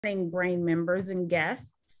BRAYN members and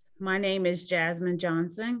guests. My name is Jasmine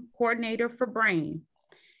Johnson, coordinator for BRAYN.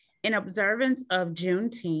 In observance of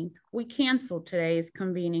Juneteenth, we canceled today's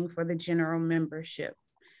convening for the general membership.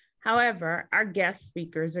 However, our guest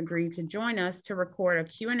speakers agreed to join us to record a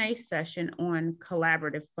Q&A session on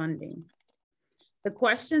collaborative funding. The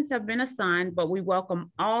questions have been assigned, but we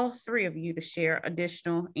welcome all three of you to share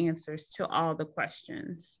additional answers to all the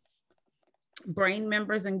questions. BRAYN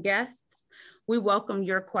members and guests, we welcome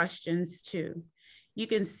your questions too. You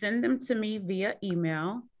can send them to me via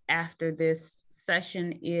email after this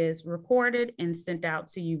session is recorded and sent out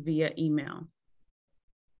to you via email.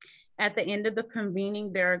 At the end of the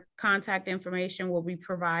convening, their contact information will be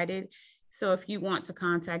provided. So if you want to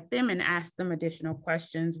contact them and ask them additional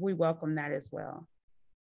questions, we welcome that as well.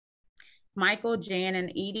 Michael, Jan,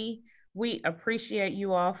 and Edy, we appreciate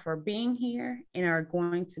you all for being here and are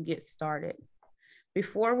going to get started.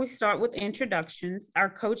 Before we start with introductions, our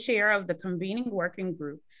co-chair of the convening working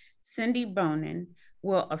group, Cindy Bonin,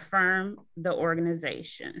 will affirm the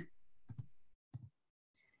organization.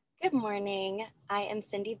 Good morning, I am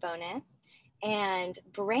Cindy Bonin, and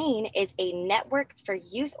BRAYN is a network for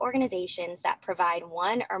youth organizations that provide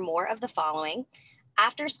one or more of the following: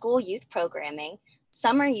 after-school youth programming,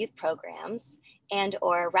 summer youth programs, and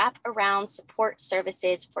or wrap-around support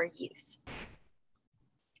services for youth.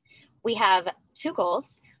 We have two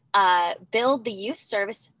goals: build the youth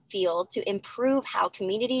service field to improve how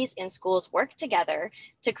communities and schools work together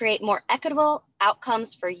to create more equitable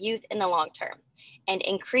outcomes for youth in the long term, and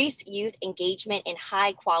increase youth engagement in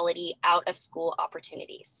high quality out of school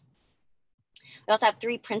opportunities. We also have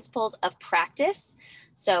three principles of practice.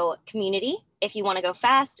 So community, if you want to go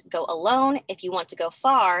fast, go alone. If you want to go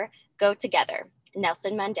far, go together.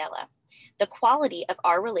 Nelson Mandela. The quality of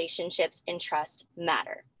our relationships and trust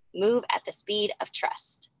matter. Move at the speed of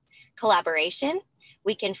trust. Collaboration,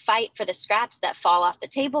 we can fight for the scraps that fall off the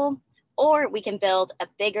table, or we can build a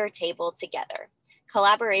bigger table together.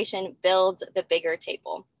 Collaboration builds the bigger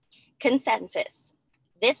table. Consensus,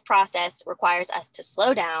 this process requires us to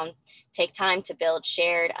slow down, take time to build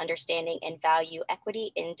shared understanding and value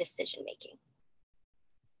equity in decision-making.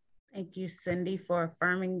 Thank you, Cindy, for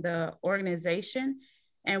affirming the organization.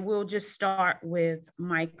 And we'll just start with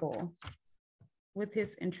Michael with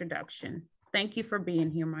his introduction. Thank you for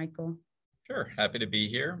being here, Michael. Sure, happy to be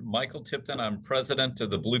here. Michael Tipton, I'm president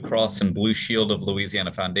of the Blue Cross and Blue Shield of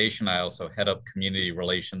Louisiana Foundation. I also head up community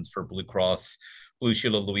relations for Blue Cross Blue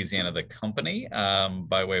Shield of Louisiana, the company.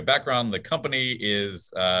 By way of background, the company is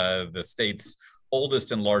the state's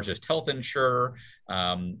oldest and largest health insurer.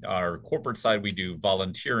 Our corporate side, we do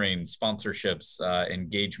volunteering, sponsorships,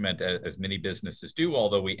 engagement, as many businesses do,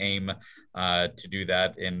 although we aim to do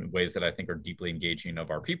that in ways that I think are deeply engaging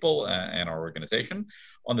of our people and our organization.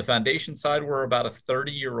 On the foundation side, we're about a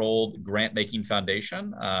 30-year-old grant-making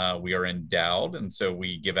foundation. We are endowed, and so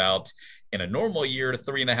we give out in a normal year,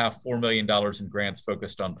 $3.5–4 million in grants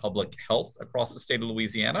focused on public health across the state of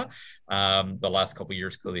Louisiana. The last couple of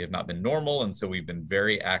years clearly have not been normal, and so we've been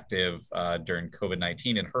very active during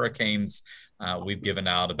COVID-19 and hurricanes. We've given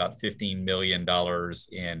out about $15 million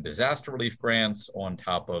in disaster relief grants on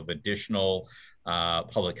top of additional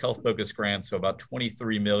public health focused grants, so about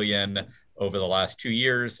 $23 million over the last 2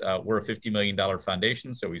 years. We're a $50 million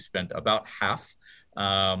foundation, so we spent about half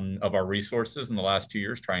of our resources in the last 2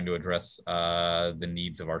 years trying to address the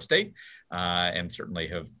needs of our state, and certainly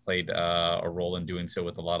have played a role in doing so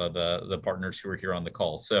with a lot of the partners who are here on the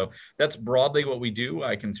call. So that's broadly what we do.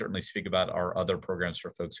 I can certainly speak about our other programs for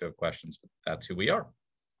folks who have questions, but that's who we are.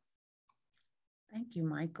 Thank you,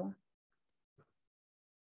 Michael.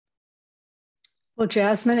 Well,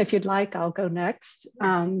 Jasmine, if you'd like, I'll go next.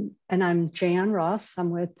 And I'm Jan Ross.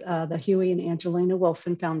 I'm with the Huey and Angelina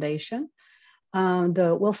Wilson Foundation.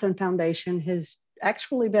 The Wilson Foundation has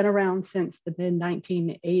actually been around since the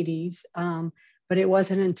mid-1980s, but it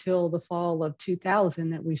wasn't until the fall of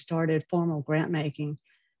 2000 that we started formal grant making.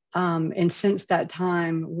 And since that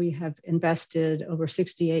time, we have invested over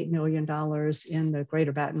 $68 million in the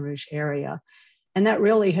greater Baton Rouge area. And that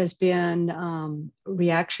really has been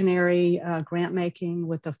reactionary grant making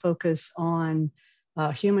with a focus on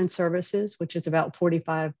human services, which is about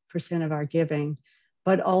 45% of our giving,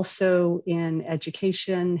 but also in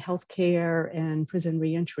education, healthcare, and prison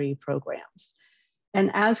reentry programs.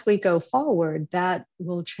 And as we go forward, that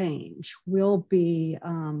will change. We'll be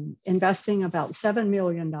investing about $7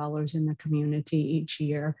 million in the community each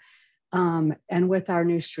year. And with our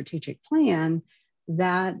new strategic plan,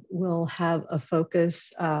 that will have a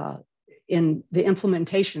focus in the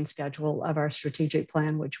implementation schedule of our strategic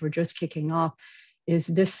plan, which we're just kicking off, is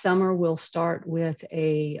this summer we'll start with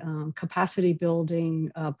a capacity building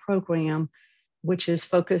program, which is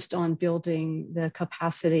focused on building the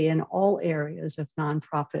capacity in all areas of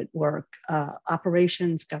nonprofit work,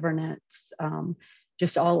 operations, governance,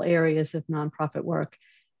 just all areas of nonprofit work.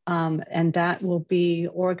 And that will be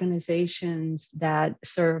organizations that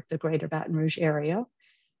serve the greater Baton Rouge area.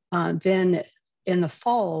 Then in the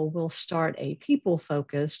fall, we'll start a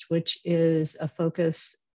people-focused, which is a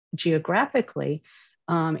focus geographically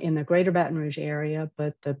in the greater Baton Rouge area,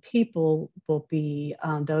 but the people will be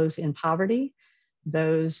those in poverty,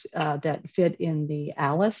 those that fit in the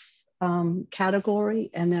ALICE category,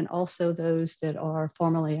 and then also those that are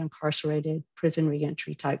formerly incarcerated prison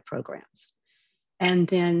reentry type programs. And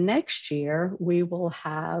then next year, we will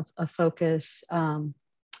have a focus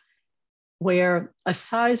where a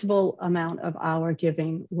sizable amount of our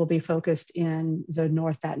giving will be focused in the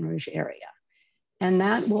North Baton Rouge area. And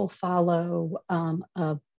that will follow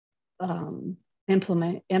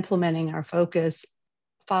implementing our focus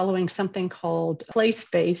following something called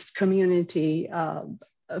place-based community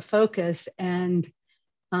focus. And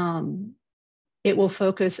it will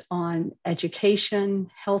focus on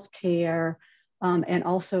education, healthcare, and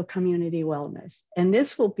also community wellness. And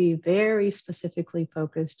this will be very specifically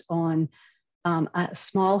focused on a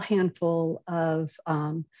small handful of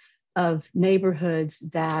neighborhoods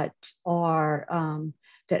that are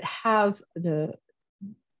that have the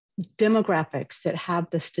demographics, that have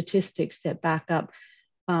the statistics that back up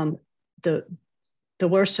the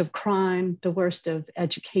worst of crime, the worst of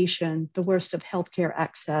education, the worst of healthcare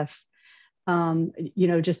access, you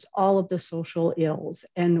know, just all of the social ills.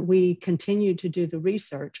 And we continue to do the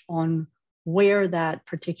research on where that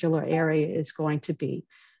particular area is going to be,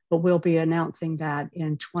 but we'll be announcing that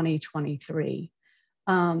in 2023.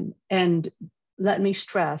 And let me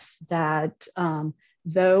stress that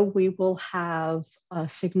though we will have a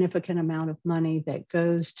significant amount of money that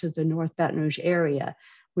goes to the North Baton Rouge area,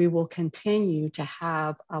 we will continue to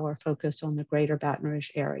have our focus on the greater Baton Rouge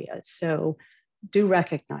area. So do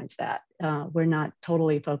recognize that. We're not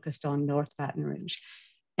totally focused on North Baton Rouge.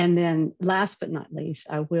 And then last but not least,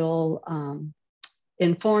 I will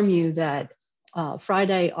inform you that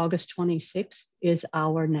Friday, August 26th is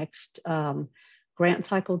our next grant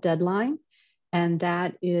cycle deadline. And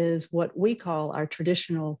that is what we call our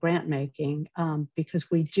traditional grant making, because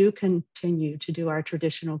we do continue to do our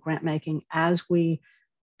traditional grant making as we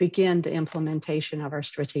begin the implementation of our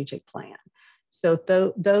strategic plan. So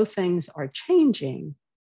though things are changing,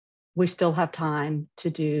 we still have time to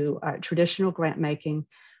do our traditional grant making,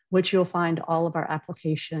 which you'll find all of our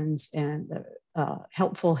applications and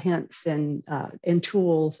helpful hints and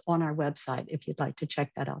tools on our website if you'd like to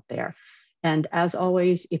check that out there. And as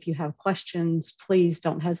always, if you have questions, please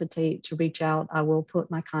don't hesitate to reach out. I will put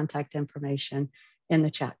my contact information in the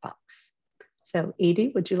chat box. So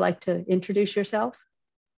Edy, would you like to introduce yourself?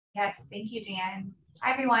 Yes, thank you, Jan.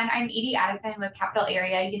 Hi, everyone. I'm Edy Addison with Capital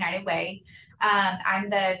Area United Way. I'm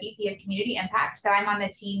the VP of Community Impact, so I'm on the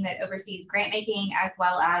team that oversees grant making as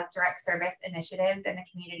well as direct service initiatives in the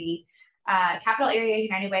community. Capital Area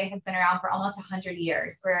United Way has been around for almost 100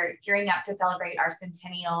 years. We're gearing up to celebrate our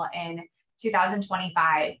centennial in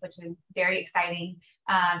 2025, which is very exciting,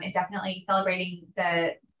 and definitely celebrating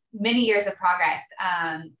the many years of progress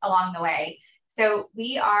along the way. So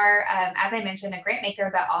we are, as I mentioned, a grant maker,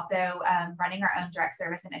 but also running our own direct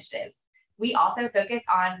service initiatives. We also focus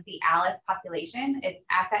on the ALICE population. It's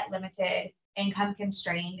asset limited, income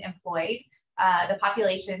constrained, employed, the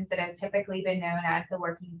populations that have typically been known as the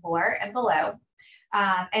working poor and below.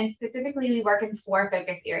 And specifically, we work in 4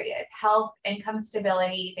 focus areas: health, income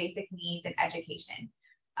stability, basic needs, and education.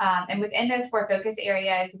 And within those 4 focus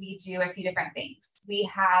areas, we do a few different things. We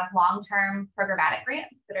have long-term programmatic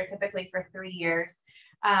grants that are typically for 3 years.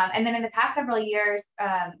 And then in the past several years,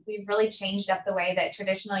 we've really changed up the way that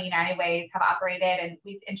traditional United Ways have operated, and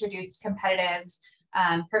we've introduced competitive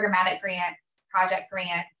programmatic grants, project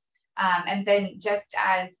grants. And then just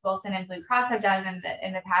as Wilson and Blue Cross have done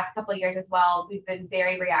in the past couple of years as well, we've been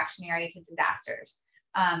very reactionary to disasters.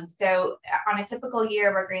 So on a typical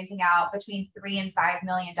year, we're granting out between $3 and $5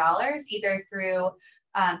 million, either through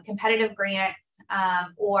competitive grants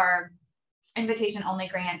or invitation-only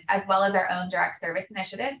grants, as well as our own direct service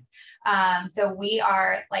initiatives. So we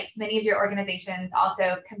are, like many of your organizations,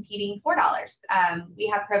 also competing for dollars. We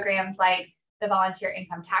have programs like the Volunteer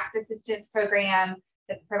Income Tax Assistance Program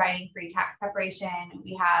that's providing free tax preparation.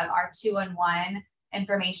 We have our 2-in-1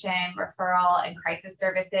 information, referral, and crisis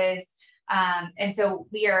services. And so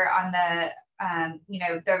we are on the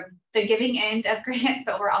giving end of grants,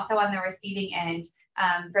 but we're also on the receiving end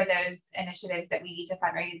for those initiatives that we need to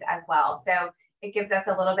fundraise as well. So it gives us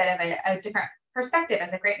a little bit of a different perspective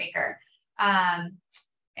as a grant maker. And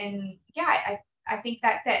yeah, I think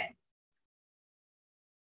that's it.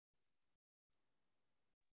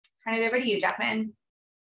 Turn it over to you, Jasmine.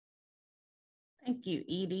 Thank you,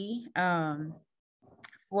 Edy,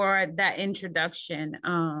 for that introduction.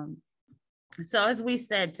 So as we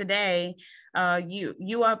said today,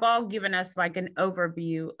 you have all given us like an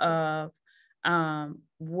overview of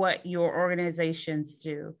what your organizations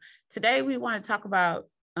do. Today, we want to talk about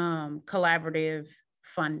collaborative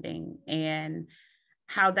funding and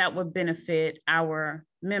how that would benefit our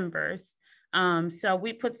members. So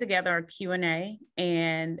we put together a Q&A,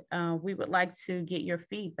 and we would like to get your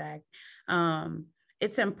feedback.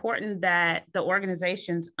 It's important that the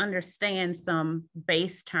organizations understand some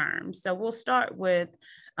base terms. So we'll start with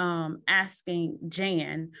asking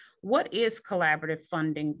Jan, what is collaborative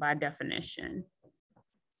funding by definition?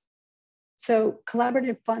 So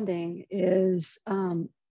collaborative funding is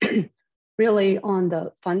really on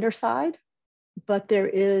the funder side, but there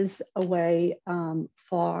is a way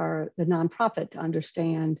for the nonprofit to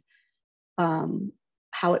understand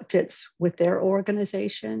how it fits with their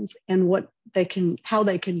organizations and how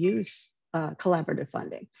they can use collaborative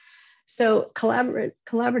funding. So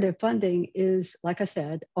collaborative funding is, like I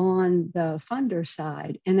said, on the funder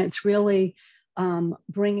side, and it's really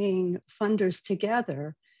bringing funders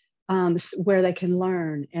together where they can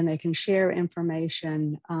learn and they can share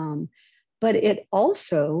information, but it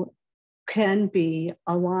also can be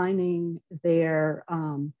aligning their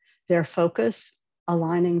focus,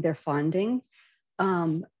 aligning their funding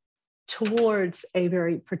towards a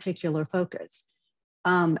very particular focus.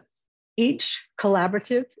 Each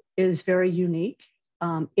collaborative is very unique.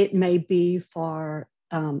 It may be for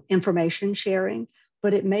information sharing,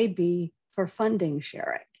 but it may be for funding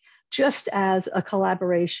sharing, just as a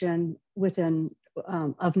collaboration within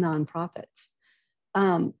of nonprofits.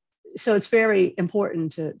 So it's very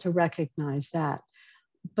important to recognize that.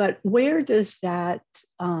 But where does that,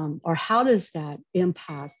 or how does that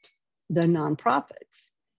impact the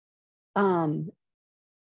nonprofits?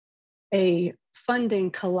 A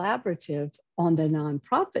funding collaborative on the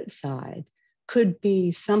nonprofit side could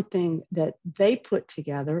be something that they put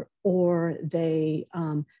together or they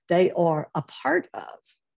are a part of.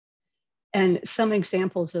 And some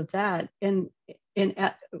examples of that,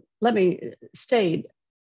 let me state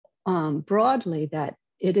broadly that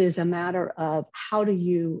it is a matter of how do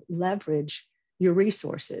you leverage your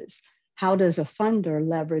resources? How does a funder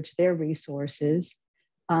leverage their resources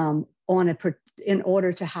in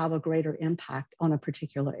order to have a greater impact on a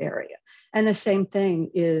particular area? And the same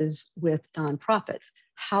thing is with nonprofits.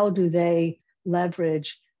 How do they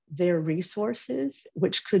leverage their resources,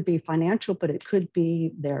 which could be financial, but it could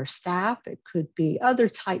be their staff, it could be other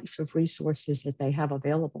types of resources that they have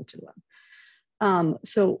available to them.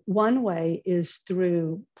 So one way is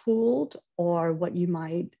through pooled, or what you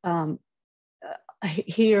might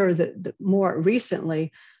hear the more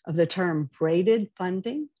recently of the term braided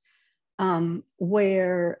funding,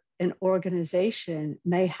 where an organization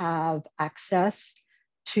may have access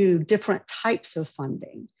to different types of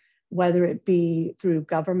funding, whether it be through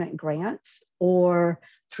government grants or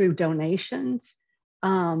through donations.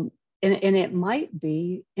 And it might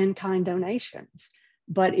be in-kind donations,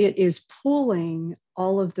 but it is pooling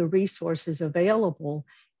all of the resources available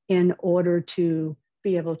in order to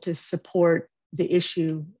be able to support the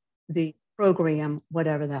issue, the program,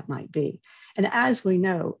 whatever that might be. And as we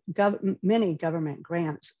know, many government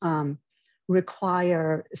grants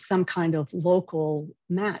require some kind of local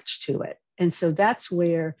match to it. And so that's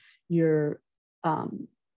where your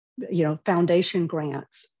foundation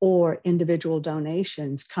grants or individual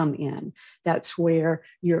donations come in. That's where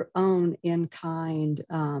your own in-kind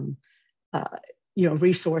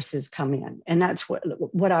resources come in. And that's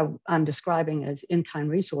what I'm describing as in-kind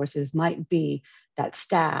resources might be that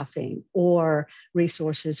staffing or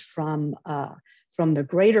resources from the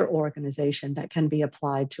greater organization that can be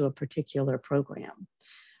applied to a particular program.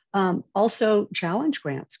 Also, challenge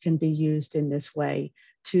grants can be used in this way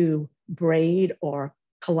to braid or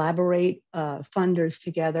collaborate funders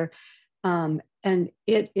together. And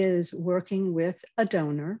it is working with a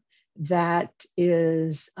donor that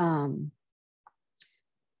is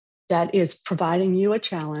providing you a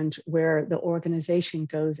challenge where the organization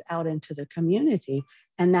goes out into the community,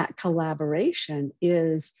 and that collaboration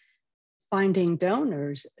is finding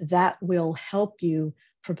donors that will help you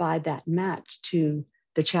provide that match to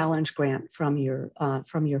the challenge grant from your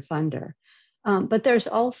funder. But there's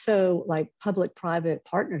also like public-private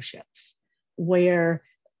partnerships where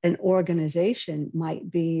an organization might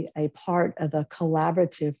be a part of a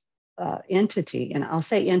collaborative entity, and I'll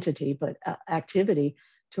say entity, but activity,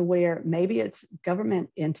 to where maybe it's government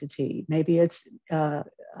entity, maybe it's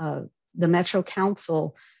the Metro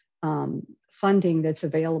Council funding that's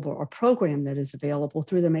available, or program that is available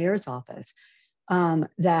through the mayor's office,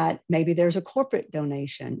 that maybe there's a corporate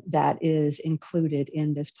donation that is included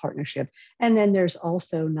in this partnership. And then there's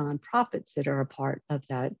also nonprofits that are a part of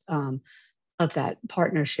that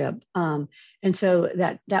partnership. And so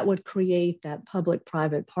that would create that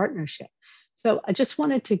public-private partnership. So I just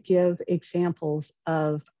wanted to give examples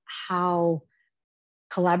of how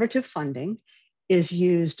collaborative funding is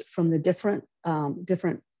used from the different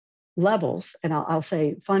levels, and I'll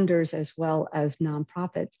say funders as well as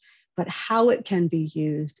nonprofits, but how it can be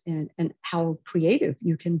used and how creative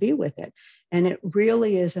you can be with it. And it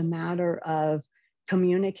really is a matter of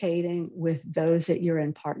communicating with those that you're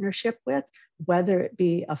in partnership with, whether it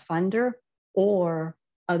be a funder or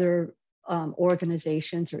other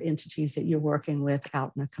organizations or entities that you're working with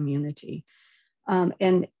out in the community.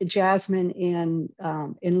 And Jasmine, in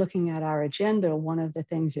looking at our agenda, one of the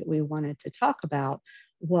things that we wanted to talk about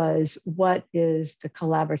was what is the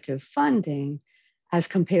collaborative funding as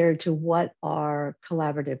compared to what are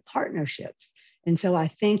collaborative partnerships. And so I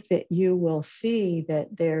think that you will see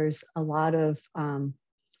that there's a lot of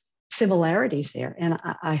similarities there. And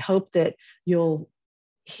I hope that you'll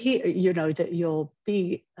hear, that you'll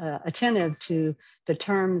be attentive to the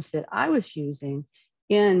terms that I was using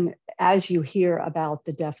as you hear about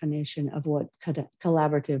the definition of what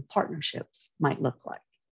collaborative partnerships might look like.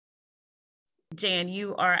 Jan,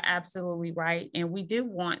 you are absolutely right. And we do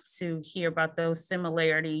want to hear about those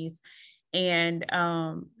similarities and,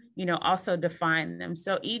 also define them.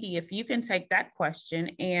 So Edy, if you can take that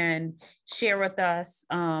question and share with us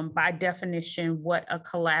by definition what a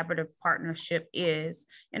collaborative partnership is,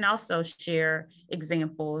 and also share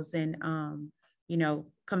examples and,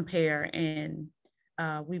 compare, and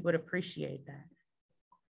we would appreciate that.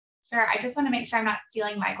 Sure. I just want to make sure I'm not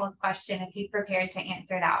stealing Michael's question if he's prepared to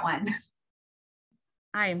answer that one.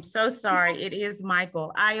 I am so sorry. It is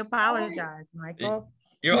Michael. I apologize, Michael.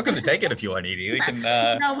 You're welcome to take it if you want, Edy. We can.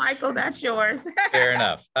 No, Michael, that's yours. Fair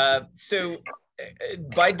enough. So,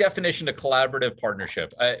 by definition, a collaborative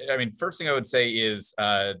partnership. I mean, first thing I would say is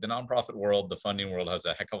the nonprofit world, the funding world, has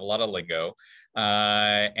a heck of a lot of lingo,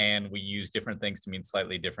 and we use different things to mean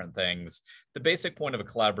slightly different things. The basic point of a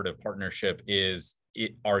collaborative partnership is: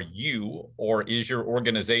 are you or is your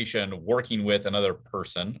organization working with another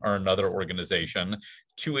person or another organization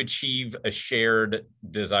to achieve a shared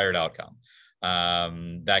desired outcome?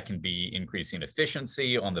 That can be increasing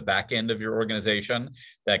efficiency on the back end of your organization.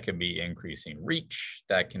 That can be increasing reach.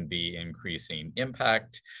 That can be increasing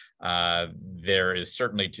impact. There is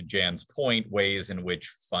certainly, to Jan's point, ways in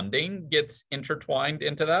which funding gets intertwined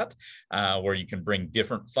into that, where you can bring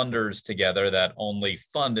different funders together that only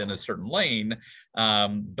fund in a certain lane.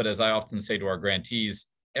 But as I often say to our grantees,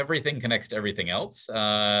 everything connects to everything else.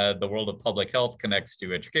 The world of public health connects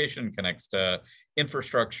to education, connects to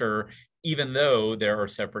infrastructure, even though there are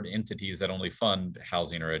separate entities that only fund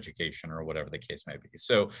housing or education or whatever the case may be.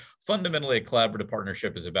 So fundamentally, a collaborative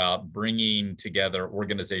partnership is about bringing together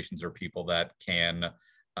organizations or people that can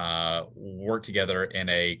work together in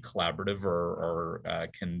a collaborative or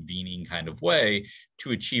convening kind of way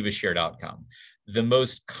to achieve a shared outcome. The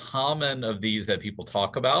most common of these that people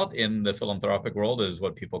talk about in the philanthropic world is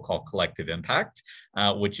what people call collective impact,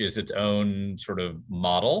 which is its own sort of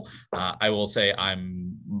model. I will say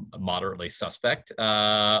I'm moderately suspect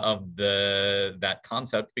of that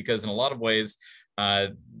concept, because in a lot of ways,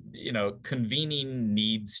 convening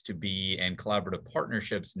needs to be, and collaborative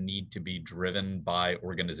partnerships need to be driven by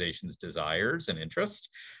organizations' desires and interests.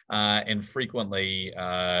 And frequently,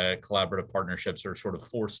 collaborative partnerships are sort of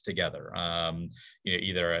forced together.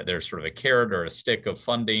 Either there's sort of a carrot or a stick of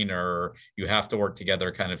funding, or you have to work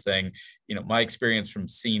together kind of thing. My experience from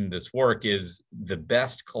seeing this work is the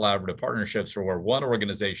best collaborative partnerships are where one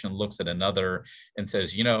organization looks at another and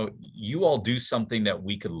says, you all do something that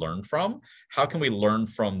we could learn from. How can we learn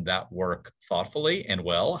from that work thoughtfully and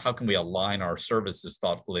well? How can we align our services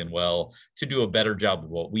thoughtfully and well to do a better job of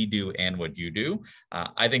what we do and what you do?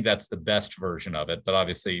 I think that's the best version of it. But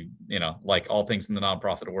obviously, like all things in the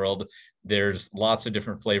nonprofit world, there's lots of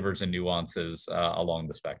different flavors and nuances along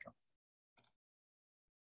the spectrum.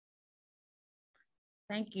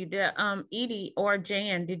 Thank you. Edy or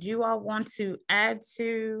Jan, did you all want to add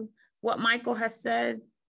to what Michael has said?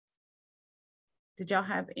 Did y'all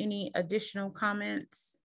have any additional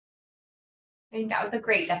comments? I think that was a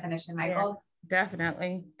great definition, Michael. Yeah,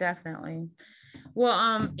 definitely.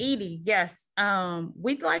 Well, Edy, yes,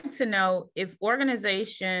 we'd like to know if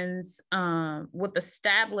organizations with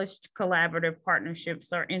established collaborative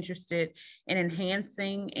partnerships are interested in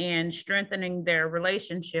enhancing and strengthening their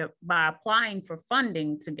relationship by applying for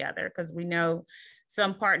funding together, because we know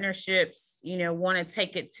some partnerships, want to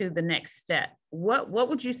take it to the next step. What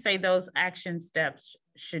would you say those action steps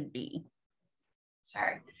should be?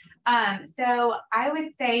 Sure. So I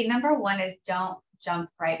would say number one is don't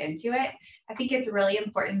jump right into it. I think it's really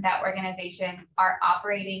important that organizations are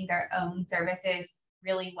operating their own services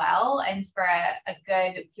really well and for a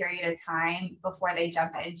good period of time before they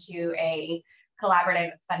jump into a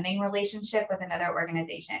collaborative funding relationship with another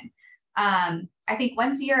organization. I think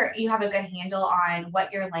once you have a good handle on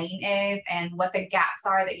what your lane is and what the gaps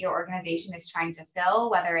are that your organization is trying to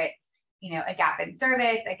fill, whether it's a gap in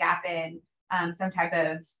service, a gap in some type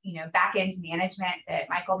of back-end management that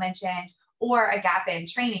Michael mentioned, or a gap in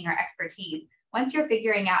training or expertise. Once you're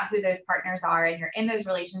figuring out who those partners are and you're in those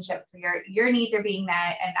relationships where your needs are being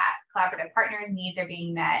met and that collaborative partner's needs are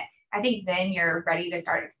being met, I think then you're ready to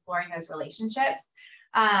start exploring those relationships.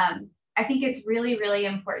 I think it's really, really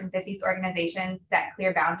important that these organizations set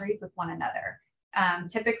clear boundaries with one another.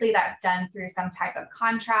 Typically that's done through some type of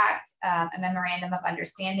contract, a memorandum of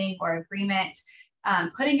understanding or agreement.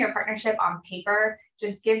 Putting your partnership on paper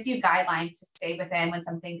just gives you guidelines to stay within when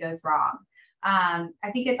something goes wrong.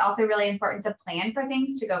 I think it's also really important to plan for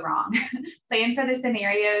things to go wrong. Plan for the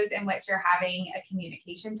scenarios in which you're having a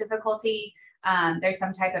communication difficulty. There's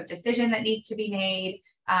some type of decision that needs to be made.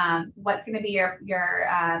 What's going to be your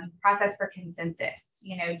process for consensus?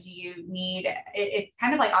 Do you need, it's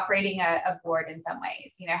kind of like operating a board in some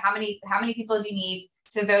ways. How many people do you need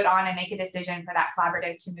to vote on and make a decision for that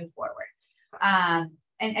collaborative to move forward?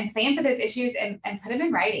 And plan for those issues and put them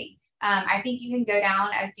in writing. I think you can go down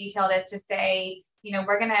as detailed as to say,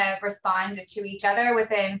 we're going to respond to each other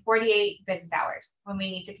within 48 business hours when we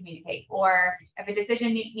need to communicate. Or if a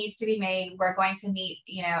decision needs to be made, we're going to meet,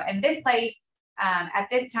 in this place at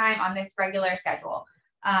this time on this regular schedule.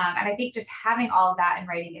 And I think just having all of that in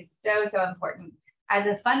writing is so, so important. As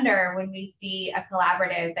a funder, when we see a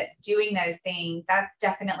collaborative that's doing those things, that's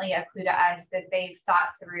definitely a clue to us that they've thought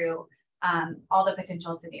through all the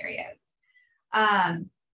potential scenarios.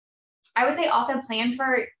 I would say also plan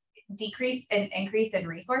for decrease and increase in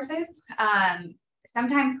resources.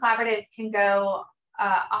 Sometimes collaboratives can go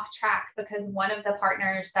off track because one of the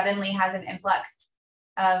partners suddenly has an influx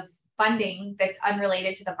of funding that's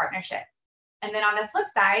unrelated to the partnership. And then on the flip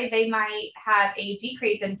side, they might have a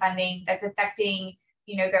decrease in funding that's affecting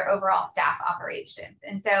their overall staff operations.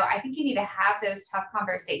 And so I think you need to have those tough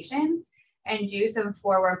conversations and do some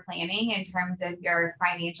forward planning in terms of your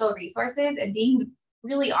financial resources and being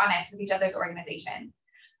really honest with each other's organizations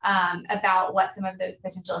about what some of those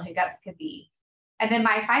potential hiccups could be. And then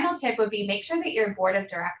my final tip would be make sure that your board of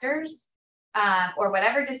directors or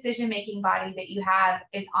whatever decision-making body that you have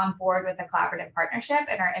is on board with the collaborative partnership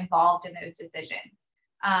and are involved in those decisions.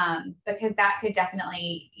 Because that could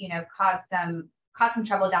definitely, cause some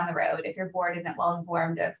trouble down the road if your board isn't well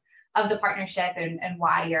informed of the partnership and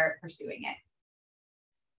why you're pursuing it.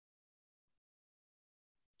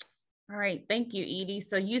 All right, thank you, Edy.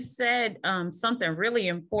 So you said something really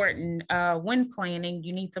important. When planning,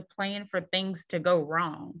 you need to plan for things to go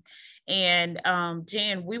wrong. And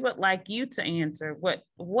Jan, we would like you to answer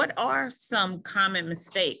what are some common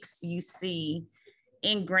mistakes you see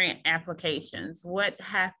in grant applications? What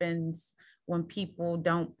happens when people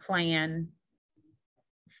don't plan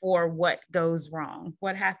for what goes wrong?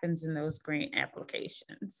 What happens in those grant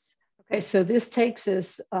applications? Okay, so this takes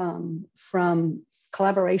us from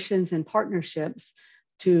collaborations and partnerships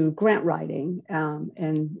to grant writing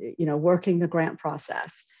and working the grant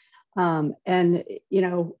process. And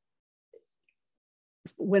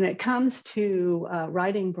when it comes to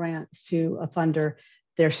writing grants to a funder,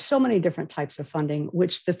 there's so many different types of funding,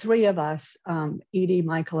 which the three of us, Edy,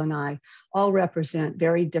 Michael, and I, all represent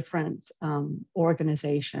very different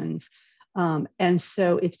organizations. And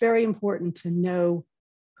so it's very important to know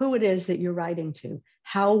who it is that you're writing to.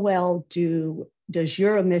 How well does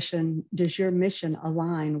your mission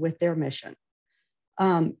align with their mission?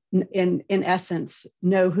 In essence,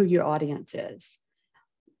 know who your audience is.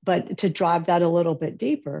 But to drive that a little bit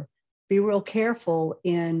deeper, be real careful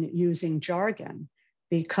in using jargon,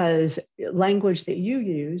 because language that you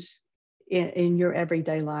use in your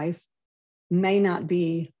everyday life may not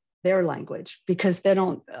be their language because they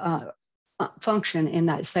don't function in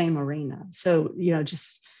that same arena. So,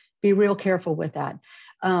 just be real careful with that.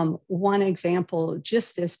 One example,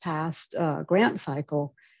 just this past grant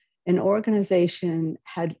cycle, an organization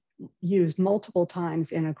had used multiple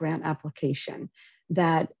times in a grant application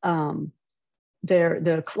that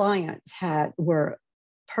the clients were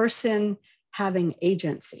person having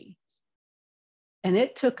agency. And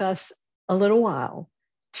it took us a little while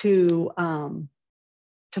to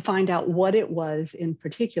find out what it was in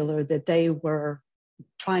particular that they were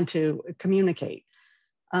trying to communicate.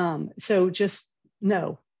 So just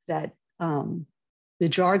know that the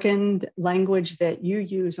jargon language that you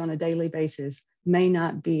use on a daily basis may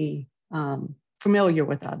not be familiar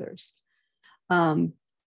with others.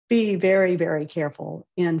 Be very, very careful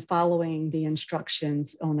in following the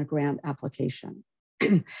instructions on a grant application.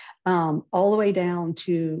 All the way down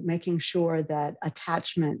to making sure that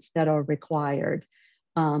attachments that are required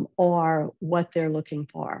are what they're looking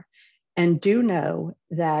for. And do know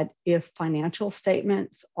that if financial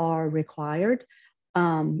statements are required,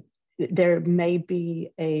 there may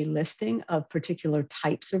be a listing of particular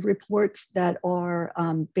types of reports that are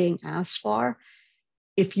being asked for.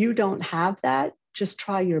 If you don't have that, just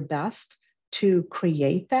try your best to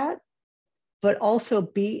create that, but also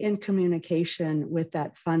be in communication with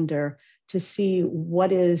that funder to see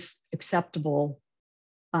what is acceptable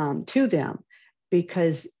to them.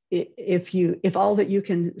 Because if all that you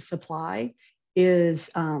can supply is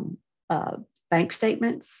bank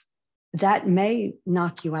statements, that may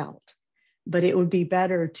knock you out. But it would be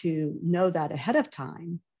better to know that ahead of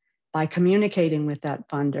time by communicating with that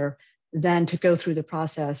funder than to go through the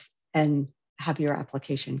process and have your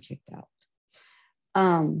application kicked out.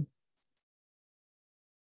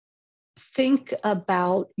 Think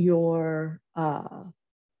about your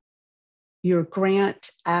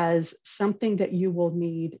grant as something that you will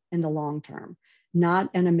need in the long term, not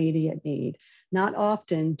an immediate need. Not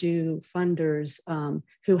often do funders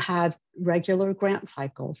who have regular grant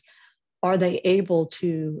cycles, are they able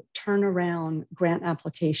to turn around grant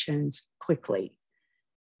applications quickly?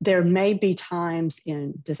 There may be times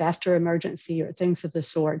in disaster emergency or things of the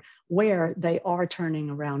sort where they are turning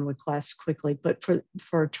around requests quickly, but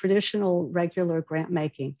for traditional regular grant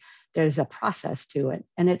making, there's a process to it,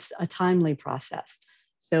 and it's a timely process.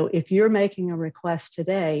 So if you're making a request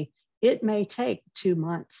today, it may take 2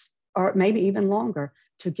 months or maybe even longer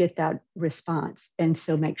to get that response. And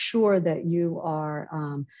so make sure that you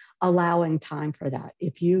are allowing time for that.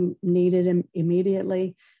 If you need it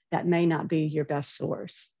immediately, that may not be your best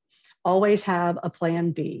source. Always have a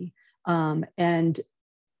plan B and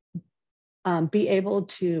be able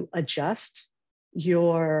to adjust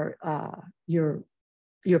your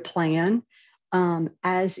plan,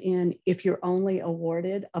 as in if you're only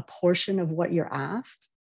awarded a portion of what you're asked,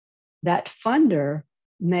 that funder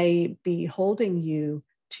may be holding you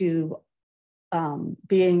to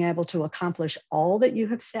being able to accomplish all that you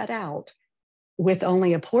have set out with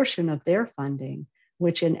only a portion of their funding,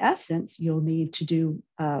 which in essence, you'll need to do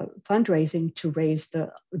fundraising to raise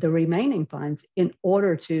the remaining funds in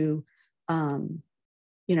order to,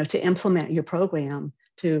 to implement your program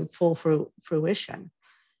to full fruition.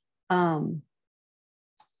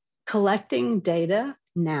 Collecting data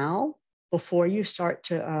now before you start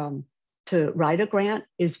to write a grant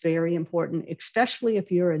is very important, especially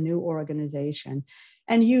if you're a new organization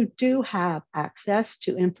and you do have access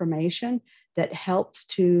to information that helps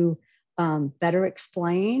to better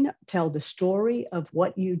explain, tell the story of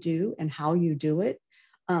what you do and how you do it,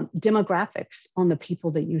 demographics on the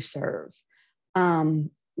people that you serve.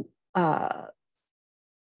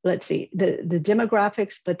 Let's see, the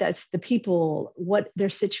demographics, but that's the people, what their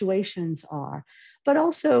situations are, but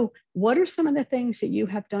also what are some of the things that you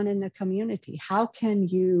have done in the community? How can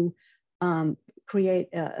you create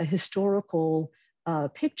a historical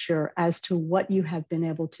picture as to what you have been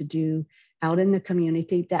able to do out in the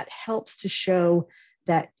community that helps to show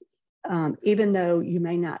that even though you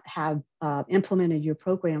may not have implemented your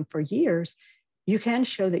program for years, you can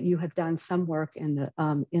show that you have done some work in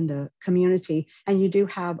the community, and you do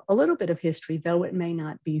have a little bit of history, though it may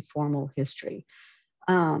not be formal history.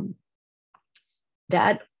 All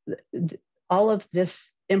of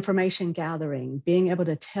this information gathering, being able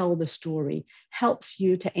to tell the story, helps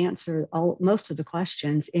you to answer most of the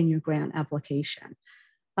questions in your grant application.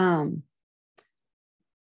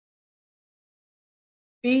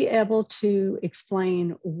 Be able to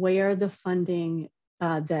explain where the funding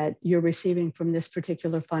that you're receiving from this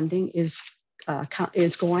particular funding is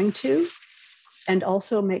going to, and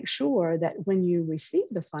also make sure that when you receive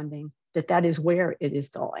the funding, that is where it is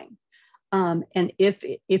going. And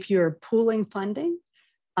if you're pooling funding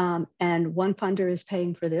and one funder is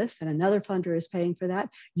paying for this and another funder is paying for that,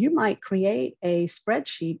 you might create a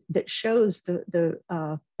spreadsheet that shows the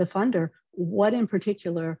funder what in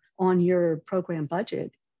particular on your program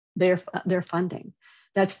budget they're funding.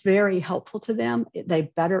 That's very helpful to them.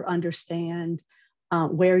 They better understand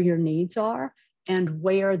where your needs are and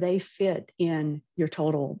where they fit in your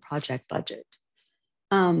total project budget.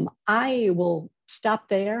 I will stop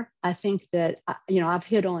there. I think that, I've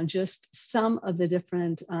hit on just some of the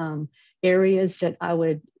different areas that I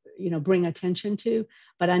would, bring attention to,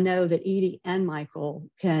 but I know that Edy and Michael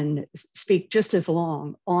can speak just as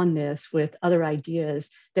long on this with other ideas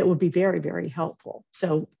that would be very, very helpful.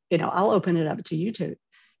 So, I'll open it up to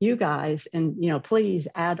you guys, and, please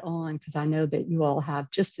add on, because I know that you all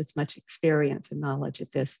have just as much experience and knowledge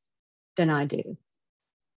at this than I do.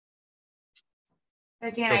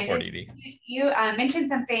 So Dan, you mentioned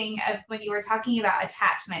something of when you were talking about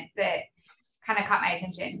attachment that kind of caught my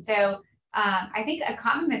attention. So I think a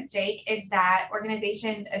common mistake is that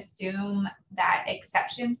organizations assume that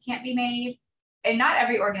exceptions can't be made, and not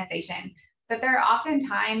every organization, but there are often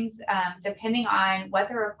times, depending on what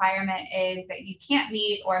the requirement is, that you can't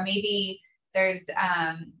meet, or maybe there's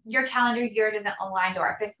your calendar year doesn't align to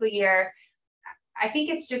our fiscal year. I think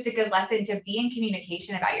it's just a good lesson to be in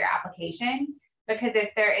communication about your application, because if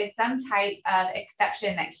there is some type of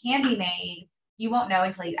exception that can be made, you won't know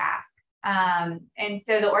until you ask. And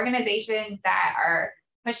so the organizations that are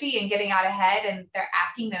pushy and getting out ahead and they're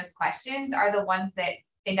asking those questions are the ones that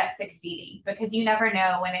end up succeeding, because you never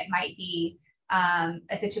know when it might be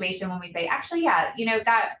a situation when we say, actually, yeah,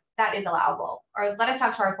 that is allowable, or let us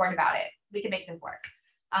talk to our board about it. We can make this work.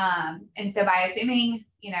 And so by assuming,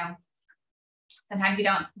 sometimes you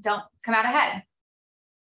don't come out ahead.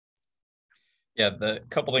 Yeah, the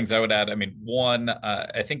couple things I would add. I mean, one,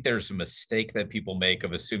 I think there's a mistake that people make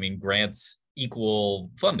of assuming grants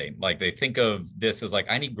equal funding. Like they think of this as like,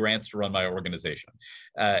 I need grants to run my organization.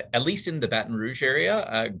 At least in the Baton Rouge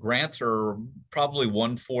area, grants are probably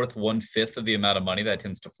 1/4, 1/5 of the amount of money that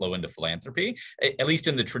tends to flow into philanthropy, at least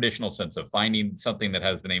in the traditional sense of finding something that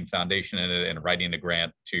has the name foundation in it and writing a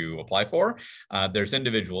grant to apply for. There's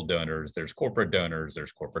individual donors, there's corporate donors,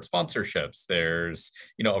 there's corporate sponsorships, there's,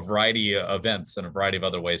 a variety of events and a variety of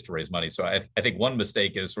other ways to raise money. So I think one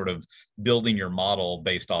mistake is sort of building your model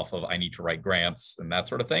based off of, I need to write grants and that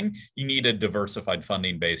sort of thing. You need a diversified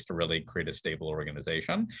funding base to really create a stable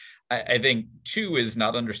organization. I think two is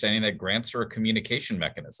not understanding that grants are a communication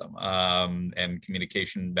mechanism, and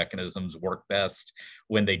communication mechanisms work best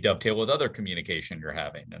when they dovetail with other communication you're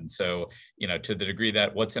having. And so, to the degree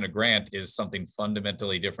that what's in a grant is something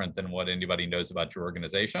fundamentally different than what anybody knows about your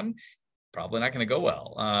organization, probably not going to go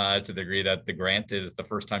well. To the degree that the grant is the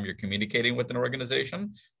first time you're communicating with an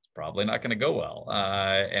organization, probably not going to go well.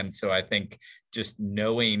 And so I think just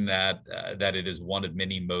knowing that it is one of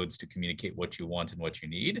many modes to communicate what you want and what you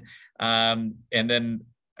need. And then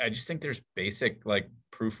I just think there's basic like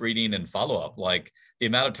proofreading and follow-up. Like the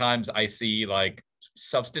amount of times I see like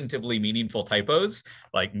substantively meaningful typos,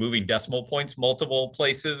 like moving decimal points multiple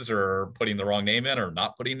places or putting the wrong name in or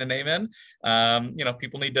not putting the name in.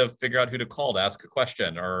 People need to figure out who to call to ask a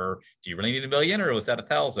question, or do you really need 1 million or was that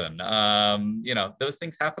 1,000? Those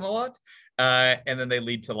things happen a lot. And then they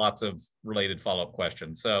lead to lots of related follow-up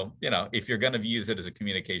questions. So, if you're going to use it as a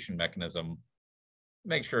communication mechanism,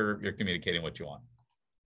 make sure you're communicating what you want.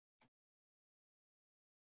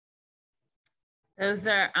 Those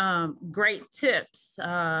are great tips.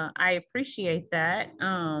 I appreciate that,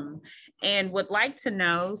 and would like to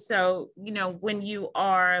know, so, when you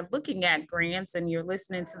are looking at grants and you're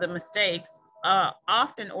listening to the mistakes,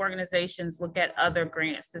 often organizations look at other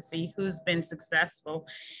grants to see who's been successful.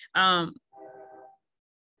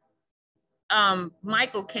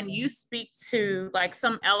 Michael, can you speak to like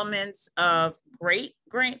some elements of great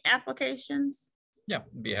grant applications? Yeah,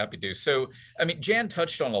 be happy to. So, Jan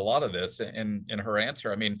touched on a lot of this in her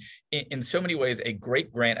answer. In so many ways, a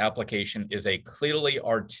great grant application is a clearly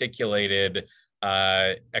articulated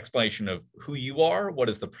explanation of who you are, what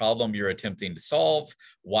is the problem you're attempting to solve,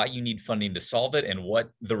 why you need funding to solve it, and what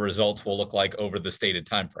the results will look like over the stated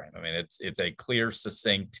time frame. It's a clear,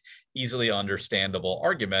 succinct, easily understandable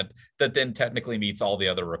argument that then technically meets all the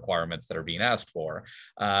other requirements that are being asked for.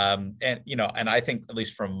 And I think, at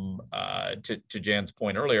least from to Jan's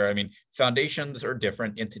point earlier, foundations are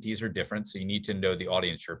different, entities are different, so you need to know the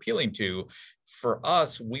audience you're appealing to. For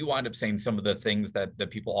us, we wind up saying some of the things that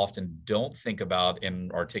people often don't think about in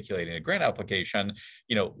articulating a grant application.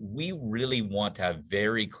 We really want to have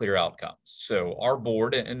very clear outcomes. So our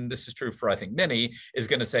board, and this is true for I think many, is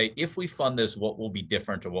going to say, if we fund this, what will be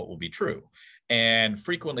different or what will be true? And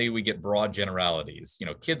frequently we get broad generalities.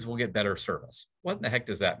 Kids will get better service. What in the heck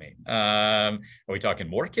does that mean? Are we talking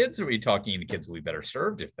more kids? Or are we talking the kids will be better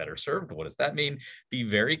served? If better served, what does that mean? Be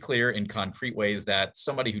very clear in concrete ways that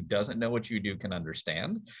somebody who doesn't know what you do can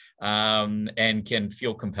understand and can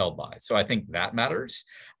feel compelled by. So I think that matters.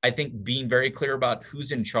 I think being very clear about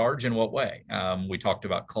who's in charge in what way. We talked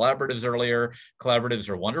about collaboratives earlier. Collaboratives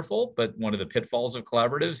are wonderful, but one of the pitfalls of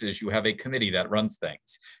collaboratives is you have a committee that runs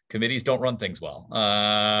things. Committees don't run things well.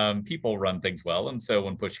 People run things well. And so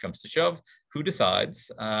when push comes to shove, who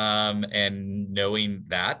decides? And knowing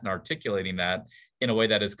that and articulating that in a way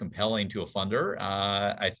that is compelling to a funder,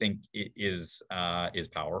 I think it is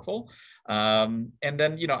powerful. And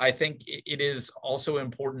then, I think it is also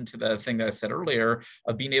important to the thing that I said earlier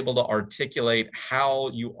of being able to articulate how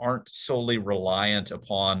you aren't solely reliant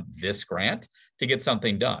upon this grant to get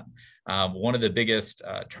something done. One of the biggest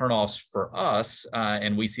turnoffs for us,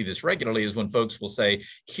 and we see this regularly, is when folks will say,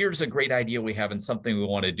 here's a great idea we have and something we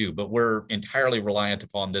want to do, but we're entirely reliant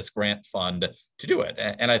upon this grant fund to do it.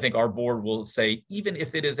 And I think our board will say, even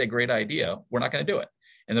if it is a great idea, we're not going to do it.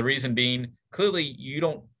 And the reason being, clearly you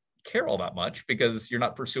don't care all that much because you're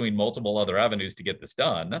not pursuing multiple other avenues to get this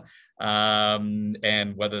done.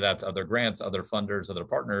 And whether that's other grants, other funders, other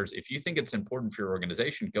partners, if you think it's important for your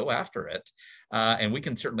organization, go after it. And we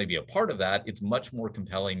can certainly be a part of that. It's much more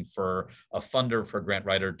compelling for a funder, for a grant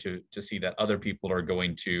writer to see that other people are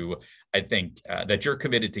going to, I think, that you're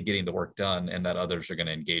committed to getting the work done and that others are going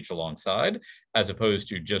to engage alongside, as opposed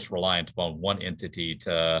to just reliant upon one entity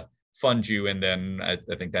to fund you. And then I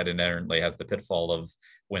think that inherently has the pitfall of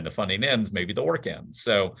when the funding ends, maybe the work ends.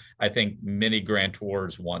 So I think many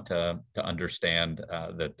grantors want to understand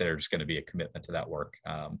that there's going to be a commitment to that work.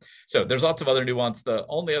 So there's lots of other nuance. The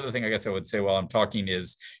only other thing I guess I would say while I'm talking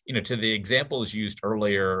is, to the examples used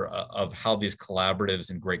earlier of how these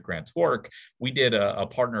collaboratives and great grants work, we did a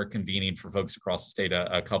partner convening for folks across the state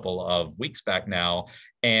a couple of weeks back now.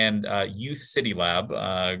 And Youth City Lab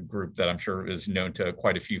group that I'm sure is known to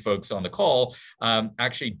quite a few folks on the call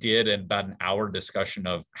actually did about an hour discussion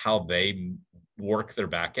of how they work their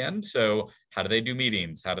back end. So how do they do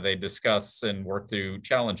meetings? How do they discuss and work through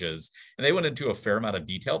challenges? And they went into a fair amount of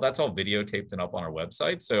detail. That's all videotaped and up on our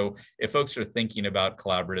website. So if folks are thinking about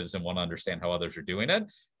collaboratives and want to understand how others are doing it,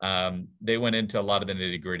 they went into a lot of the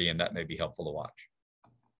nitty-gritty, and that may be helpful to watch.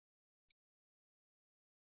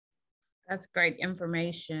 That's great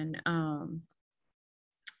information.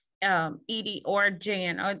 Edy or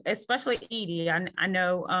Jan, especially Edy, I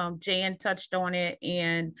know Jan touched on it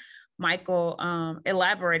and Michael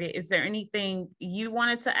elaborated. Is there anything you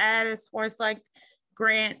wanted to add as far as like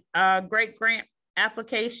great grant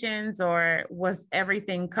applications, or was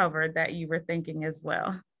everything covered that you were thinking as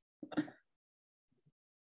well?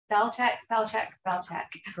 Spell check, spell check, spell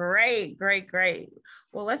check. Great, great, great.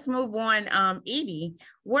 Well, let's move on. Edy,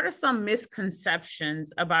 what are some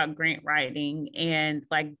misconceptions about grant writing and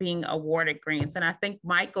like being awarded grants? And I think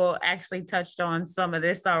Michael actually touched on some of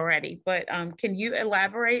this already, but can you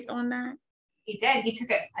elaborate on that? He did. He took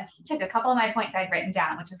a couple of my points I'd written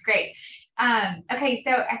down, which is great. Okay,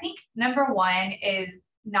 so I think number one is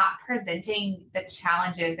not presenting the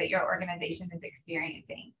challenges that your organization is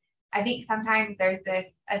experiencing. I think sometimes there's this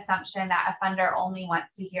assumption that a funder only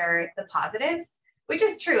wants to hear the positives, which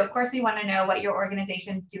is true. Of course, we want to know what your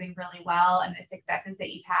organization's doing really well and the successes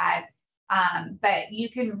that you've had. But you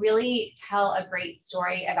can really tell a great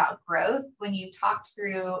story about growth when you talked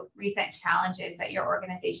through recent challenges that your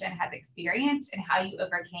organization has experienced and how you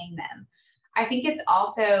overcame them. I think it's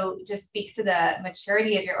also just speaks to the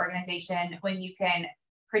maturity of your organization when you can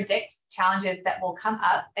predict challenges that will come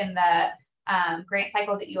up in the grant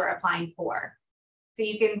cycle that you are applying for. So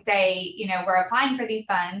you can say, we're applying for these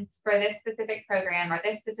funds for this specific program or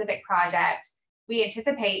this specific project. We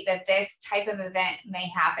anticipate that this type of event may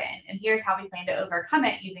happen, and here's how we plan to overcome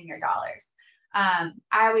it using your dollars. I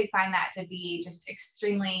always find that to be just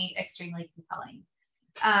extremely, extremely compelling.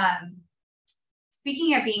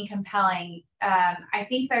 Speaking of being compelling, I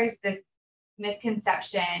think there's this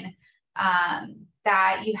misconception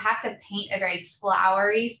that you have to paint a very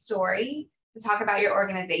flowery story to talk about your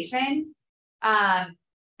organization.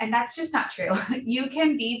 And that's just not true. You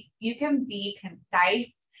can be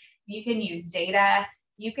concise, you can use data,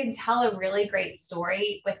 you can tell a really great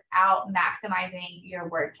story without maximizing your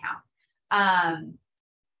word count.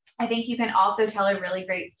 I think you can also tell a really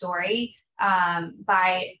great story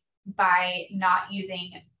by not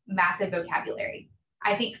using massive vocabulary.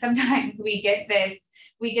 I think sometimes we get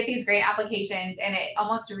these great applications and it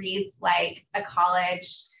almost reads like a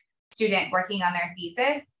college student working on their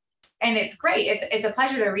thesis. And it's great. It's a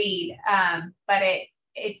pleasure to read, but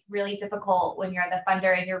it's really difficult when you're the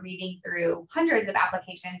funder and you're reading through hundreds of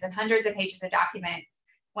applications and hundreds of pages of documents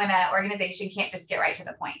when an organization can't just get right to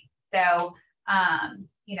the point. So,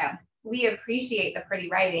 you know, we appreciate the pretty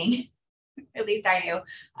writing, at least I do.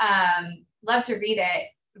 Love to read it,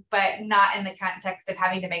 but not in the context of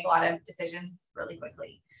having to make a lot of decisions really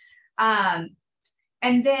quickly. And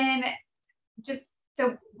then just,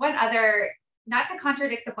 so one other, not to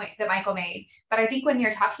contradict the point that Michael made, but I think when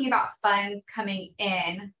you're talking about funds coming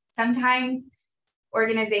in, sometimes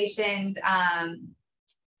organizations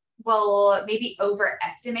will maybe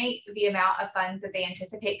overestimate the amount of funds that they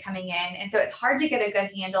anticipate coming in. And so it's hard to get a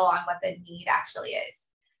good handle on what the need actually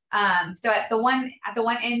is. So at the one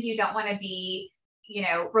end, you don't want to be, you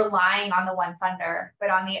know, relying on the one funder, but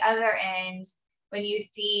on the other end, when you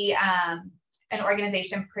see an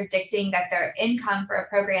organization predicting that their income for a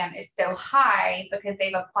program is so high because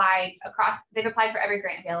they've applied for every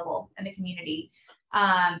grant available in the community,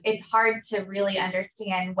 it's hard to really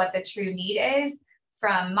understand what the true need is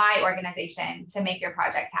from my organization to make your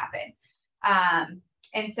project happen.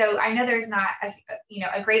 And so I know there's not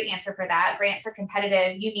a great answer for that. Grants are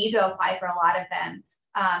competitive. You need to apply for a lot of them,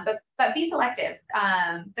 but be selective.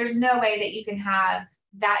 There's no way that you can have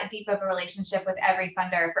that deep of a relationship with every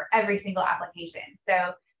funder for every single application.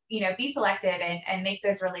 So, you know, be selective and make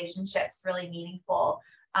those relationships really meaningful,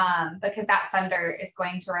 because that funder is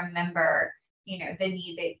going to remember, you know, the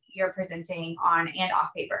need that you're presenting on and off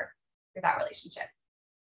paper for that relationship.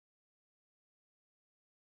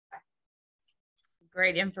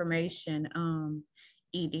 Great information,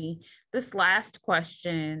 Edy. This last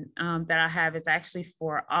question that I have is actually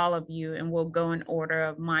for all of you, and we'll go in order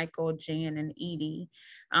of Michael, Jan, and Edy.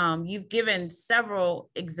 You've given several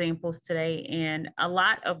examples today and a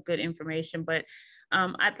lot of good information, but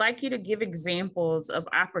I'd like you to give examples of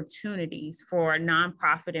opportunities for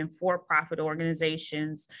nonprofit and for-profit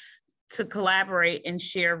organizations to collaborate and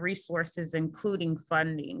share resources, including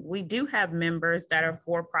funding. We do have members that are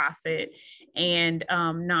for-profit and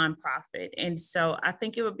nonprofit. And so I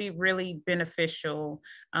think it would be really beneficial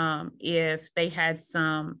if they had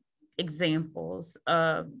some examples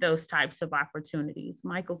of those types of opportunities.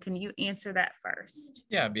 Michael, can you answer that first?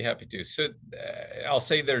 Yeah, I'd be happy to. So I'll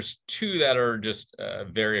say there's two that are just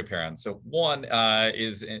very apparent. So one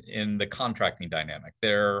is in the contracting dynamic.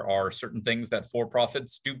 There are certain things that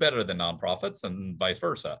for-profits do better than nonprofits and vice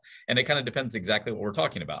versa. And it kind of depends exactly what we're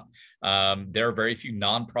talking about. There are very few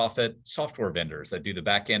nonprofit software vendors that do the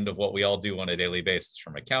back end of what we all do on a daily basis,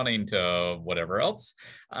 from accounting to whatever else.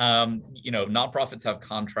 You know, nonprofits have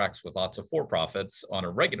contracts with lots of for-profits on a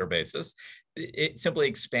regular basis. It's simply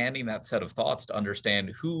expanding that set of thoughts to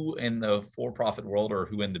understand who in the for-profit world or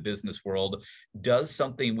who in the business world does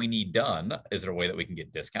something we need done. Is there a way that we can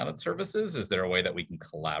get discounted services? Is there a way that we can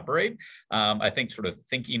collaborate? I think sort of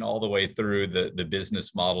thinking all the way through the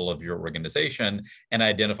business model of your organization and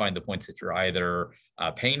identifying the points that you're either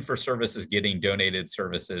paying for services, getting donated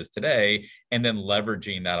services today, and then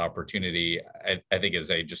leveraging that opportunity, I think is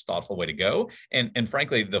a just thoughtful way to go. And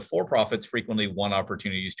frankly, the for-profits frequently want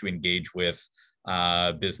opportunities to engage with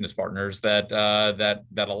business partners that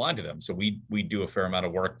align to them. So we do a fair amount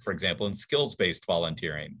of work, for example, in skills-based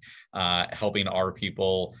volunteering, helping our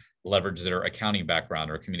people leverage their accounting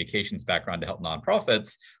background or communications background to help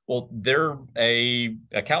nonprofits. Well, they're a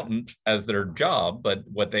accountant as their job, but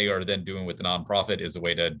what they are then doing with the nonprofit is a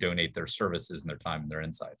way to donate their services and their time and their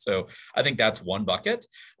insights. So I think that's one bucket.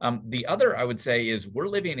 The other, I would say, is we're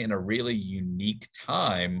living in a really unique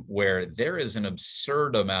time where there is an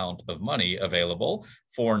absurd amount of money available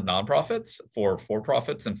for nonprofits, for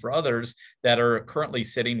for-profits, and for others that are currently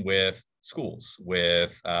sitting with schools,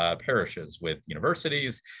 with parishes, with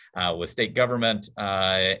universities, with state government,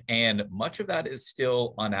 and much of that is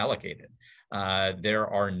still unallocated. There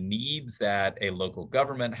are needs that a local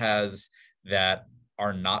government has that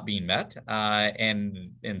are not being met.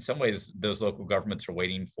 And in some ways, those local governments are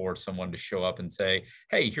waiting for someone to show up and say,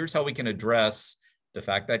 hey, here's how we can address the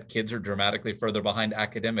fact that kids are dramatically further behind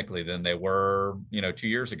academically than they were, 2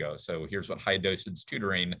 years ago. So here's what high dosage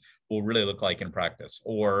tutoring will really look like in practice.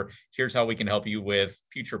 Or here's how we can help you with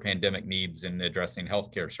future pandemic needs in addressing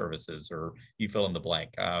healthcare services, or you fill in the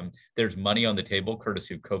blank. There's money on the table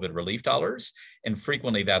courtesy of COVID relief dollars. And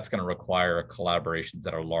frequently that's going to require collaborations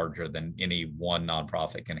that are larger than any one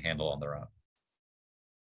nonprofit can handle on their own.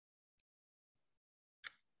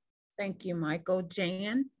 Thank you, Michael.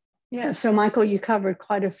 Jan? Yeah, so Michael, you covered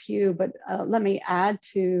quite a few, but let me add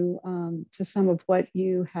to some of what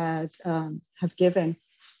you had have given.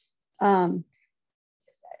 As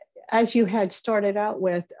you had started out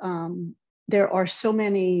with, there are so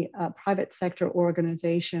many private sector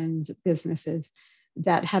organizations, businesses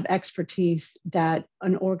that have expertise that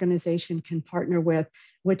an organization can partner with,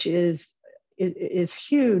 which is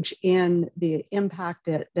huge in the impact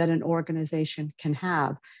that an organization can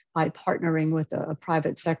have by partnering with a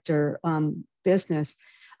private sector business.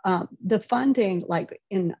 The funding,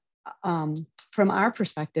 from our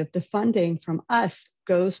perspective, the funding from us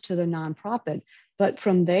goes to the nonprofit, but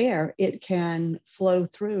from there it can flow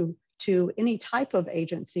through to any type of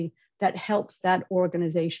agency that helps that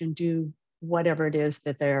organization do whatever it is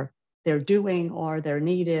that they're doing or their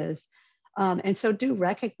need is. And so do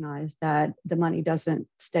recognize that the money doesn't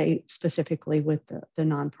stay specifically with the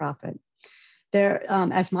nonprofit. There,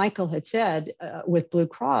 as Michael had said, with Blue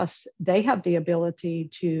Cross, they have the ability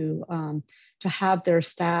to have their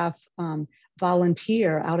staff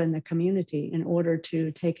volunteer out in the community in order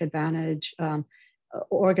to take advantage.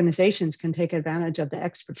 Organizations can take advantage of the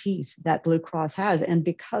expertise that Blue Cross has, and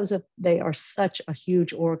because they are such a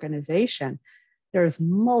huge organization, there's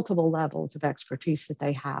multiple levels of expertise that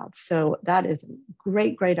they have. So that is a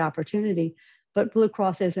great opportunity. But Blue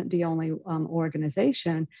Cross isn't the only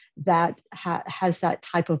organization that has that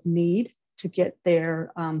type of need to get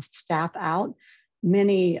their staff out.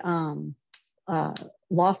 Many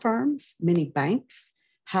law firms, many banks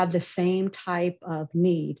have the same type of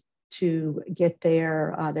need to get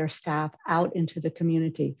their staff out into the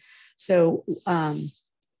community. So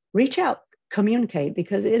reach out, communicate,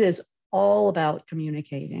 because it is all about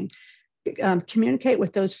communicating. Communicate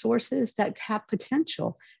with those sources that have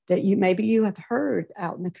potential that maybe you have heard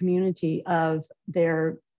out in the community of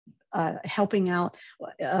their helping out.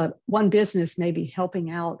 One business may be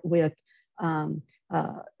helping out with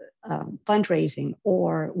fundraising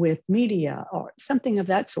or with media or something of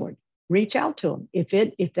that sort. Reach out to them.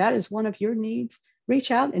 If that is one of your needs,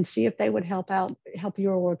 reach out and see if they would help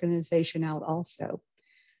your organization out also.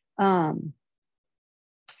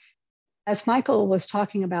 As Michael was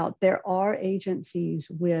talking about, there are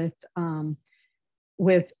agencies with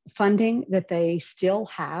funding that they still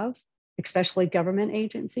have, especially government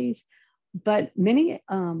agencies. But many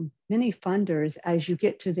funders, as you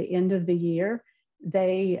get to the end of the year,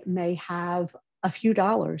 they may have a few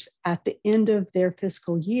dollars at the end of their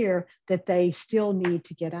fiscal year that they still need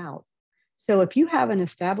to get out. So if you have an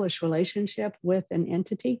established relationship with an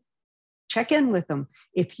entity, check in with them.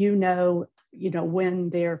 If you know when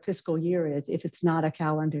their fiscal year is, if it's not a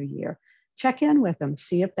calendar year, check in with them,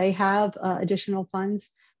 see if they have additional funds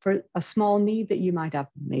for a small need that you might have.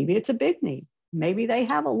 Maybe it's a big need. Maybe they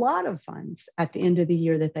have a lot of funds at the end of the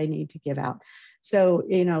year that they need to give out. So,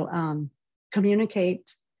 communicate,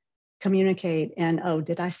 and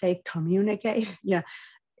did I say communicate? Yeah,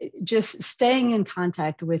 just staying in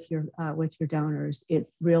contact with your donors, it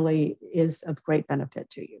really is of great benefit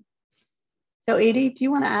to you. So Edy, do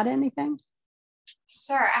you want to add anything?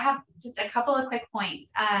 Sure, I have just a couple of quick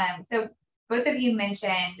points. So both of you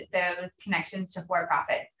mentioned those connections to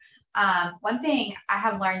for-profits. One thing I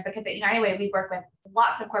have learned, because at United Way, we work with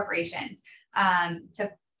lots of corporations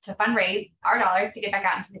to fundraise our dollars to get back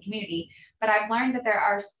out into the community. But I've learned that there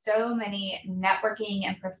are so many networking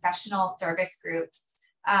and professional service groups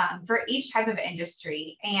for each type of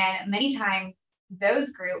industry. And many times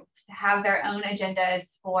those groups have their own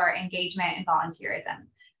agendas for engagement and volunteerism.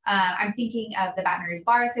 I'm thinking of the Baton Rouge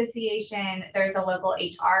Bar Association. There's a local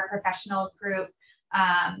HR professionals group.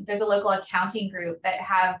 There's a local accounting group that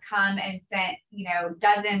have come and sent,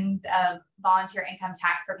 dozens of volunteer income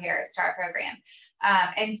tax preparers to our program.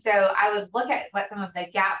 And so I would look at what some of the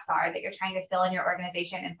gaps are that you're trying to fill in your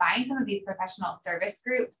organization and find some of these professional service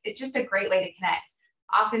groups. It's just a great way to connect.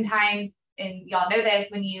 Oftentimes, and y'all know this,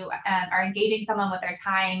 when you are engaging someone with their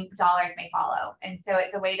time, dollars may follow. And so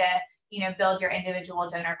it's a way to, build your individual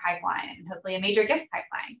donor pipeline and hopefully a major gift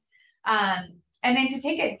pipeline. And then to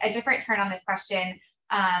take a different turn on this question,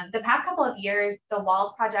 the past couple of years, the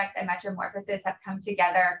Walls Project and Metromorphosis have come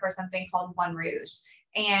together for something called One Rouge.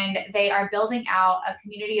 And they are building out a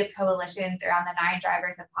community of coalitions around the 9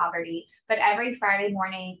 drivers of poverty. But every Friday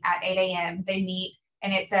morning at 8 a.m., they meet,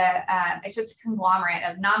 and it's just a conglomerate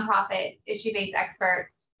of nonprofits, issue-based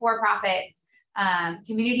experts, for-profits,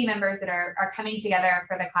 community members that are coming together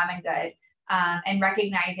for the common good, and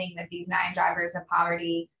recognizing that these 9 drivers of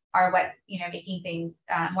poverty are what's making things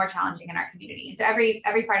more challenging in our community. And so every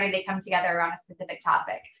Friday they come together around a specific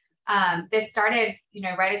topic. This started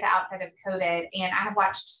right at the outset of COVID, and I have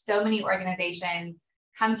watched so many organizations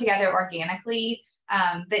come together organically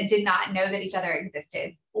that did not know that each other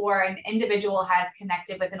existed, or an individual has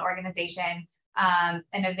connected with an organization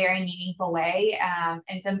in a very meaningful way,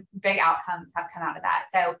 and some big outcomes have come out of that.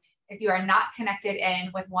 So if you are not connected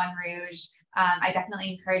in with One Rouge, I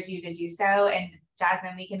definitely encourage you to do so. And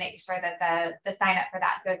Jasmine, we can make sure that the sign up for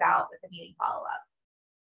that goes out with the meeting follow-up.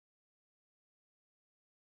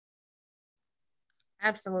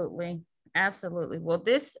 Absolutely. Absolutely. Well,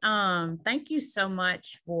 thank you so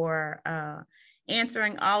much for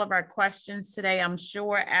answering all of our questions today. I'm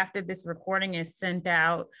sure after this recording is sent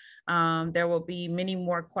out, there will be many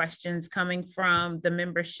more questions coming from the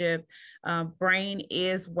membership. BRAYN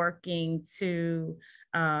is working to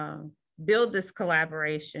build this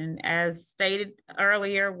collaboration. As stated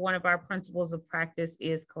earlier, one of our principles of practice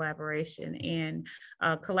is collaboration, and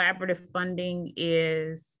collaborative funding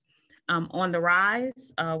is on the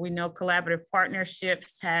rise. We know collaborative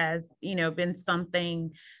partnerships has, been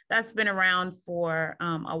something that's been around for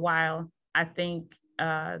a while. I think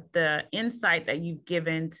the insight that you've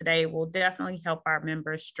given today will definitely help our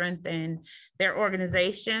members strengthen their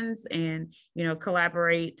organizations and,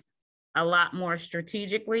 collaborate a lot more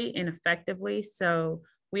strategically and effectively. So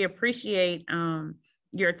we appreciate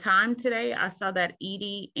your time today. I saw that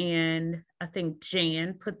Edy and I think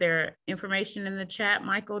Jan put their information in the chat.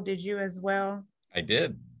 Michael, did you as well? I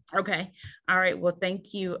did. Okay. All right. Well,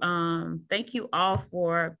 thank you. Thank you all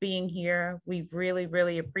for being here. We really,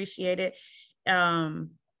 really appreciate it.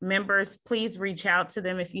 Members, please reach out to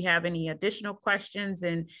them if you have any additional questions.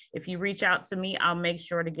 And if you reach out to me, I'll make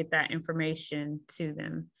sure to get that information to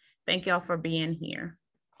them. Thank y'all for being here.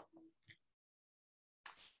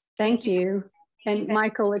 Thank you. And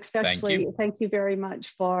Michael, especially, thank you very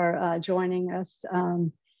much for joining us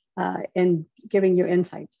and giving your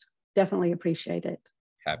insights. Definitely appreciate it.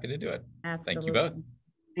 Happy to do it. Absolutely. Thank you both.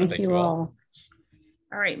 Thank you all.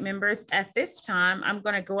 All right, members, at this time, I'm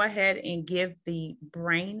going to go ahead and give the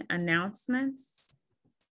BRAYN announcements.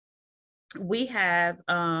 We have,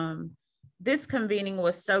 this convening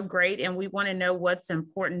was so great, and we want to know what's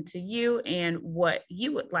important to you and what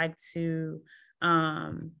you would like to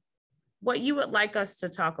us to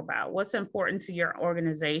talk about, what's important to your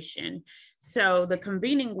organization. So the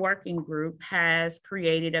convening working group has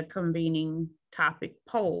created a convening topic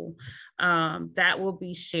poll that will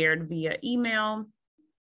be shared via email.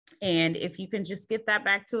 And if you can just get that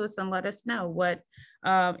back to us and let us know what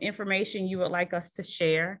information you would like us to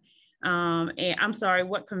share. And I'm sorry,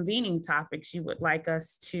 what convening topics you would like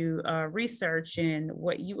us to research and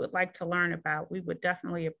what you would like to learn about. We would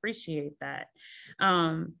definitely appreciate that.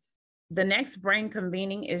 The next BRAYN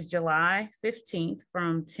convening is July 15th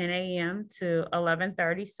from 10 a.m. to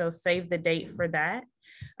 11:30. So save the date for that.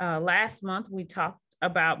 Last month, we talked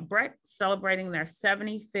about BREC celebrating their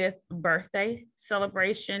 75th birthday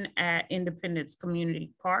celebration at Independence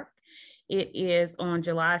Community Park. It is on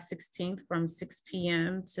July 16th from 6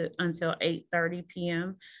 p.m. until 8:30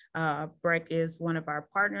 p.m. BREC is one of our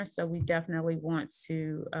partners, so we definitely want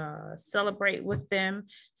to celebrate with them.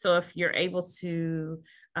 So if you're able to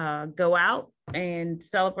go out and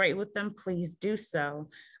celebrate with them, please do so.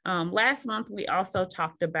 Last month, we also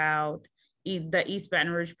talked about the East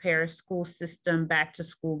Baton Rouge Parish School System Back to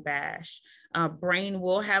School Bash. BRAYN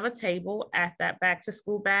will have a table at that Back to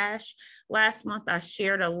School Bash. Last month, I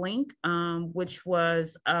shared a link, which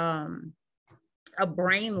was a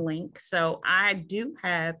BRAYN link. So I do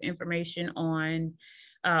have information on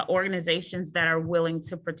organizations that are willing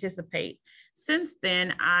to participate. Since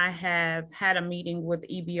then, I have had a meeting with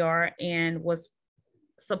EBR and was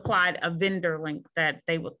supplied a vendor link that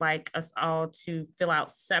they would like us all to fill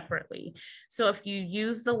out separately. So if you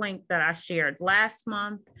use the link that I shared last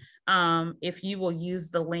month, if you will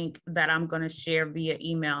use the link that I'm going to share via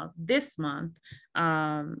email this month,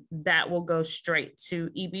 that will go straight to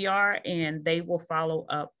EBR and they will follow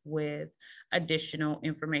up with additional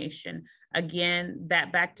information. Again,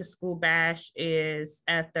 that Back to School Bash is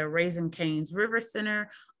at the Raising Cane's River Center,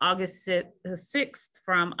 August 6th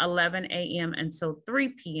from 11 a.m. until 3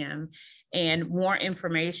 p.m. And more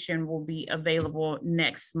information will be available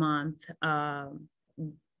next month via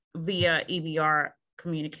EBR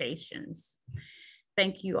communications.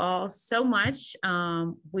 Thank you all so much.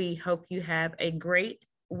 We hope you have a great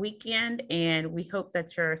weekend, and we hope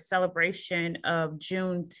that your celebration of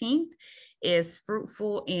Juneteenth is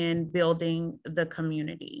fruitful in building the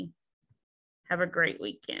community. Have a great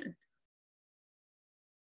weekend.